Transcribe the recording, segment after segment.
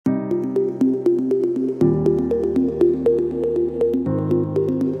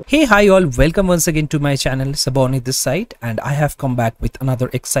Hey, hi all, welcome once again to my channel. Saboni this side, and I have come back with another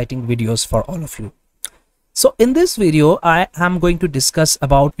exciting videos for all of you. So in this video, I am going to discuss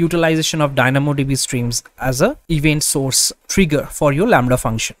about utilization of DynamoDB Streams as a event source trigger for your Lambda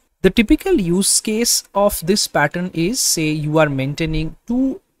function. The typical use case of this pattern is, say you are maintaining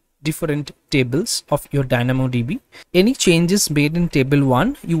two different tables of your DynamoDB. Any changes made in table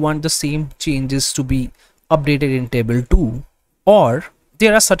 1, you want the same changes to be updated in table 2, or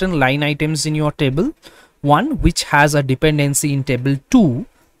there are certain line items in your table 1 which has a dependency in table 2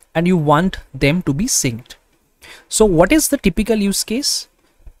 and you want them to be synced. So what is the typical use case?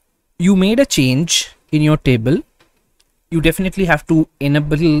 You made a change in your table. You definitely have to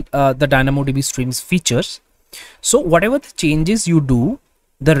enable the DynamoDB Streams features. So whatever the changes you do,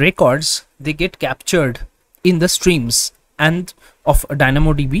 the records, they get captured in the streams and of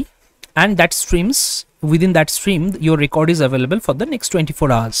DynamoDB, and that streams, within that stream your record is available for the next 24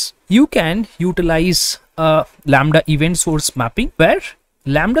 hours. You can utilize a Lambda event source mapping where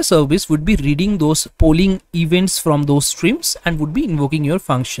Lambda service would be reading those polling events from those streams and would be invoking your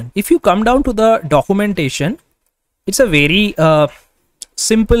function. If you come down to the documentation, it's a very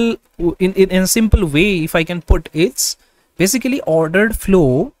simple, in a simple way, if I can put, it's basically ordered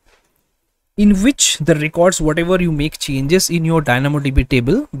flow in which the records, whatever you make changes in your DynamoDB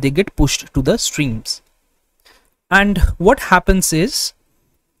table, they get pushed to the streams. And what happens is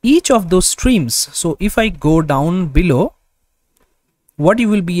each of those streams, so if I go down below, what you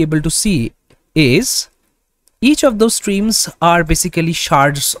will be able to see is each of those streams are basically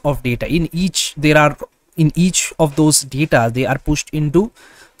shards of data. In each of those data, they are pushed into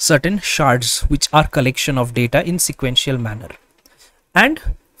certain shards which are collection of data in sequential manner. And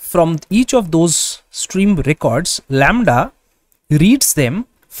from each of those stream records, Lambda reads them,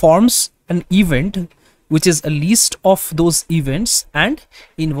 forms an event which is a list of those events and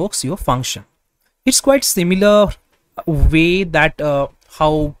invokes your function. It's quite similar way that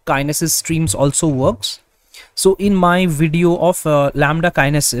how Kinesis streams also works. So in my video of Lambda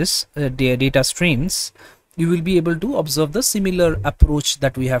Kinesis data streams, you will be able to observe the similar approach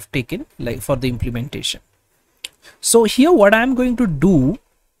that we have taken like for the implementation. So here what I am going to do,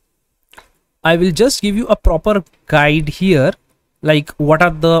 I will just give you a proper guide here, like what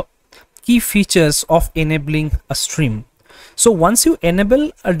are the key features of enabling a stream. So once you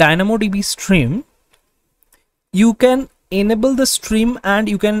enable a DynamoDB stream, you can enable the stream and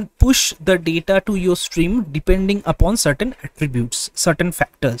you can push the data to your stream depending upon certain attributes, certain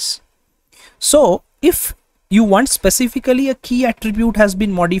factors. So if you want specifically a key attribute has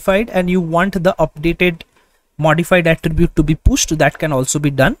been modified and you want the updated modified attribute to be pushed, that can also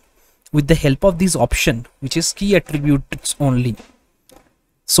be done with the help of this option, which is key attributes only.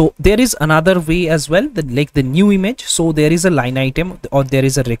 So there is another way as well, like the new image. So there is a line item or there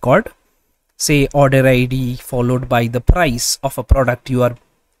is a record, say order ID followed by the price of a product you are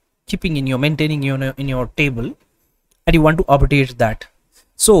keeping in your maintaining in your table, and you want to update that.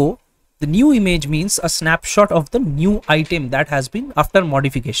 So the new image means a snapshot of the new item that has been after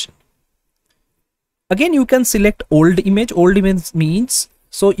modification. Again, you can select old image. Old image means,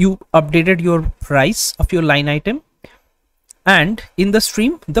 so you updated your price of your line item, and in the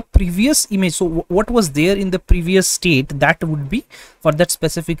stream the previous image, so what was there in the previous state, that would be for that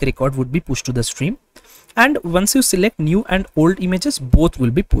specific record would be pushed to the stream. And once you select new and old images, both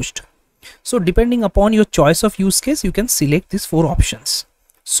will be pushed. So depending upon your choice of use case, you can select these 4 options.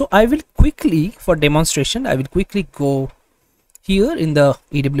 So I will quickly, for demonstration, I will quickly go here in the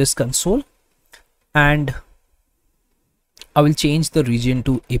AWS console and I will change the region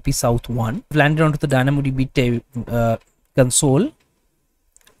to AP South 1. I've landed onto the DynamoDB console.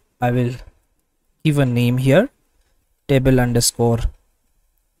 I will give a name here, table underscore.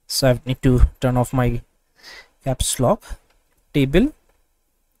 So I need to turn off my caps lock, table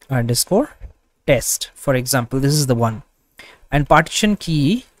underscore test. For example, this is the one, and partition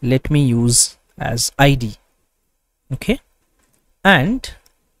key let me use as ID. Okay, and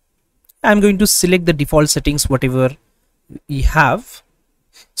I'm going to select the default settings whatever we have.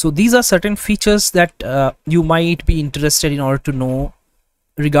 So these are certain features that you might be interested in order to know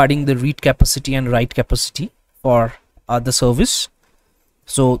regarding the read capacity and write capacity for the service.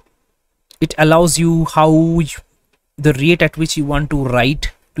 So it allows you the rate at which you want to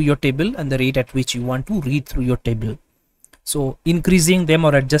write to your table and the rate at which you want to read through your table. So increasing them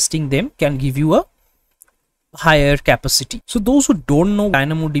or adjusting them can give you a higher capacity. So those who don't know,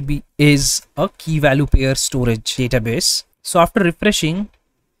 DynamoDB is a key value pair storage database. So after refreshing,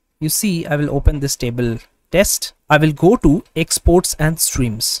 you see I will open this table test. I will go to exports and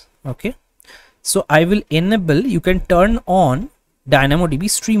streams. Okay, so I will enable, you can turn on DynamoDB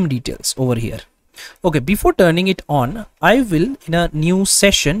stream details over here. Okay, before turning it on, I will, in a new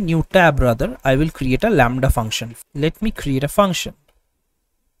session, new tab rather, I will create a Lambda function. Let me create a function.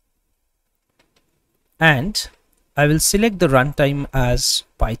 And I will select the runtime as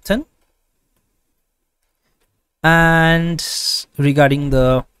Python. And regarding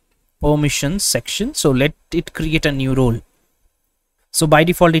the permissions section, so let it create a new role. So by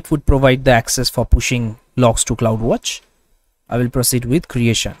default, it would provide the access for pushing logs to CloudWatch. I will proceed with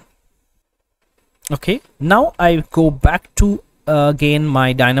creation. Okay, now I go back to again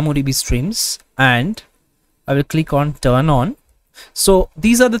my DynamoDB Streams and I will click on turn on. So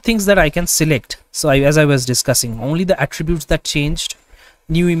these are the things that I can select. So as I was discussing, only the attributes that changed: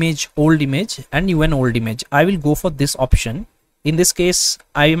 new image, old image, and new and old image. I will go for this option. In this case,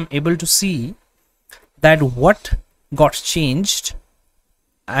 I am able to see that what got changed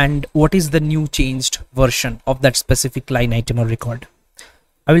and what is the new changed version of that specific line item or record.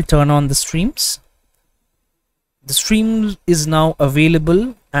 I will turn on the streams. The stream is now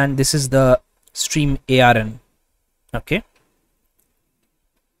available, and this is the stream ARN. Okay.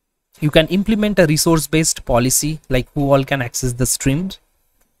 You can implement a resource-based policy like who all can access the streams,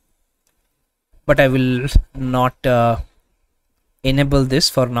 but I will not enable this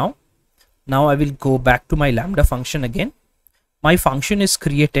for now. Now I will go back to my Lambda function again. My function is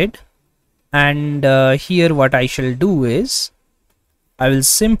created, and here what I shall do is I will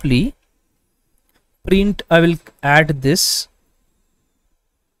simply print. I will add this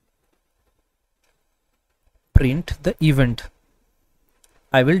print the event.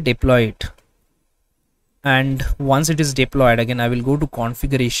 I will deploy it, and once it is deployed, again I will go to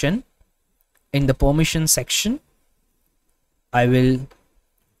configuration. In the permission section, I will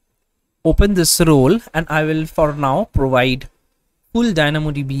open this role, and I will for now provide full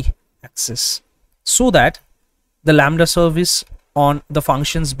DynamoDB access so that the Lambda service on the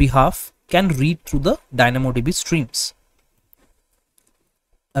function's behalf can read through the DynamoDB streams.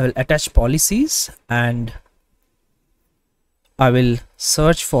 I will attach policies, and I will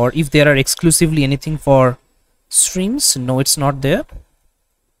search for if there are exclusively anything for streams. No, it's not there.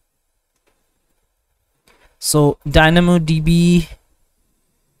 So DynamoDB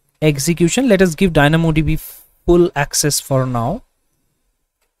execution, let us give DynamoDB full access for now,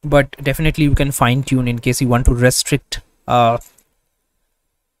 but definitely you can fine tune in case you want to restrict how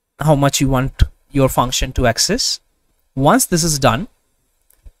much you want your function to access. Once this is done,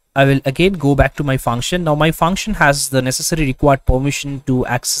 I will again go back to my function. Now my function has the necessary required permission to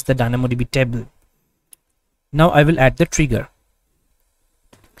access the DynamoDB table. Now I will add the trigger.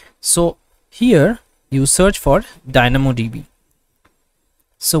 So here you search for DynamoDB.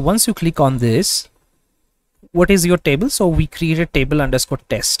 So once you click on this, what is your table? So we created table underscore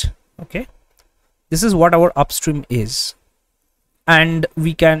test. Okay, this is what our upstream is, and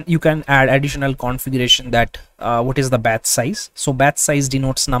you can add additional configuration that what is the batch size. So batch size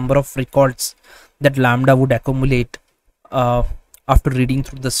denotes number of records that Lambda would accumulate after reading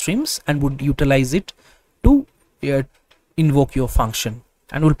through the streams, and would utilize it to invoke your function,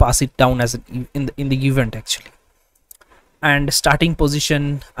 and will pass it down as in the event actually. And starting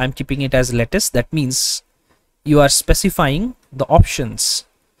position, I'm keeping it as latest. That means you are specifying the options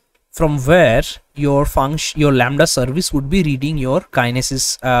from where your Lambda service would be reading your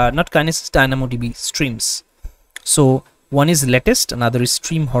DynamoDB streams. So one is latest, another is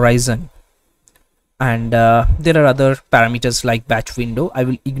stream horizon, and there are other parameters like batch window. I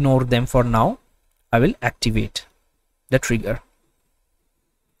will ignore them for now. I will activate the trigger.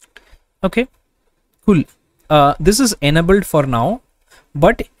 Okay, cool. This is enabled for now,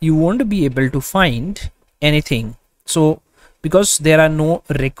 but you won't be able to find anything. So because there are no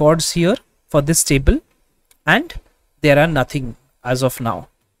records here for this table, and there are nothing as of now.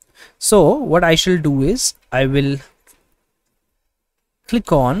 So what I shall do is I will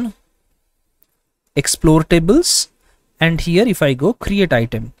click on explore tables, and here if I go create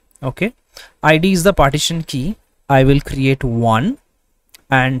item, okay, ID is the partition key. I will create one,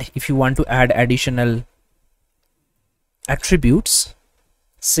 and if you want to add additional attributes,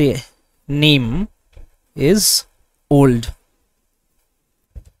 say name is old,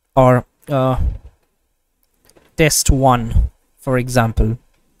 or test1 for example,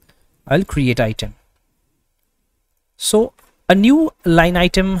 I'll create item. So a new line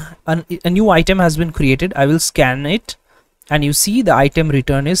item, a new item has been created. I will scan it, and you see the item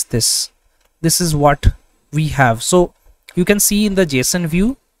return is this. This is what we have. So you can see in the JSON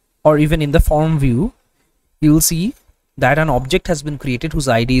view, or even in the form view, you will see that an object has been created whose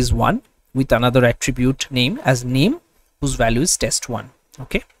ID is 1, with another attribute name as name whose value is test1.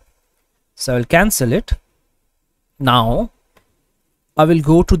 Okay, so I will cancel it. Now I will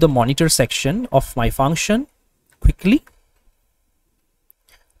go to the monitor section of my function quickly.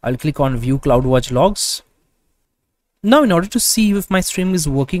 I'll click on view CloudWatch logs. Now in order to see if my stream is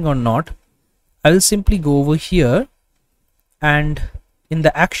working or not, I will simply go over here and in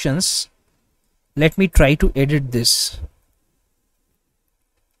the actions, let me try to edit this.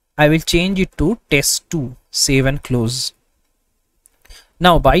 I will change it to test2, save and close.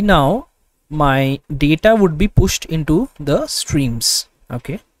 Now by now my data would be pushed into the streams.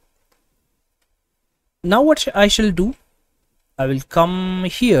 Okay. Now what I shall do, I will come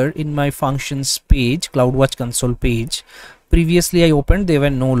here in my functions page, CloudWatch console page. Previously I opened, there were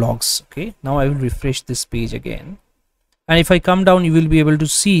no logs. Okay. Now I will refresh this page again. And if I come down, you will be able to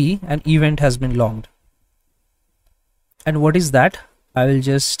see an event has been logged. And what is that? I will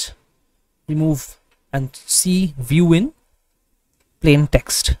just remove and see view in plain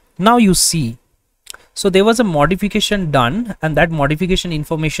text. Now you see, so there was a modification done and that modification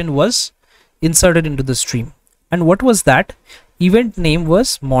information was inserted into the stream. And what was that? Event name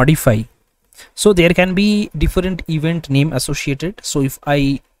was modify. So there can be different event name associated. So if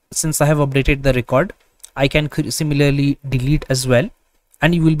since I have updated the record, I can similarly delete as well,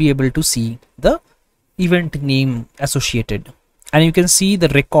 and you will be able to see the event name associated. And you can see the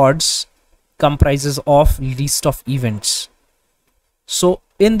records comprises of list of events. So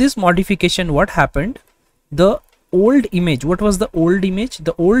in this modification, what happened? The old image, what was the old image?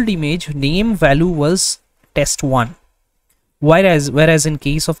 The old image name value was test1, whereas in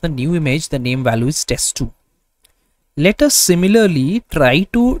case of the new image, the name value is test2. Let us similarly try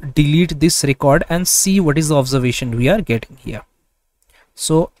to delete this record and see what is the observation we are getting here.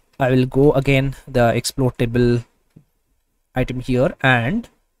 So I will go again the explore table item here and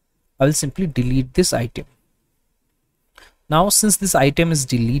I will simply delete this item. Now since this item is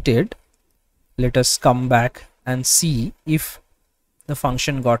deleted, let us come back and see if the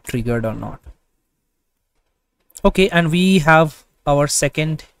function got triggered or not. Okay, and we have our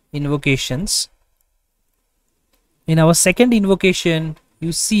second invocations. In our second invocation,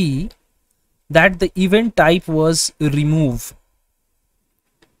 you see that the event type was remove.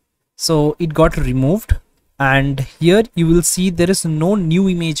 So it got removed, and here you will see there is no new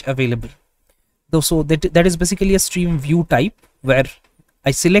image available. So that is basically a stream view type where I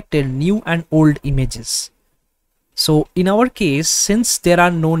selected new and old images. So in our case, since there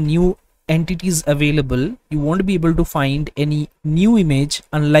are no new entities available, you won't be able to find any new image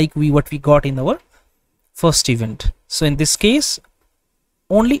unlike what we got in our first event. So in this case,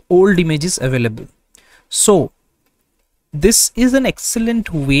 only old images available. So this is an excellent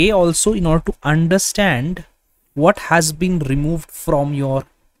way also in order to understand what has been removed from your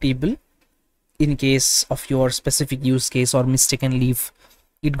table in case of your specific use case or mistakenly if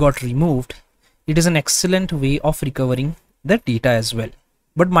it got removed. It is an excellent way of recovering the data as well.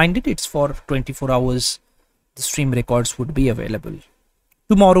 But mind it, it's for 24 hours the stream records would be available.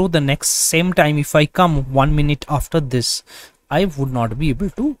 Tomorrow, the next same time, if I come 1 minute after this, I would not be able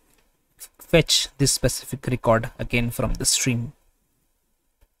to fetch this specific record again from the stream.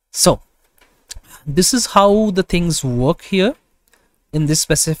 So this is how the things work here in this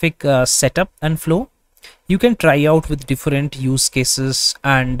specific setup and flow. You can try out with different use cases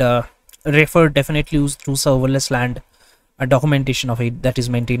and refer definitely through serverless land documentation of it that is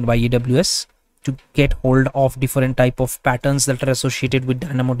maintained by AWS to get hold of different type of patterns that are associated with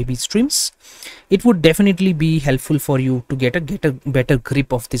DynamoDB Streams. It would definitely be helpful for you to get a better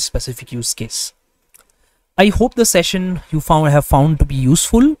grip of this specific use case. I hope the session you have found to be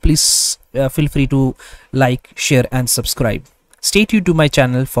useful. Please feel free to like, share and subscribe. Stay tuned to my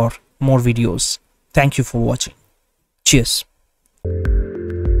channel for more videos. Thank you for watching. Cheers.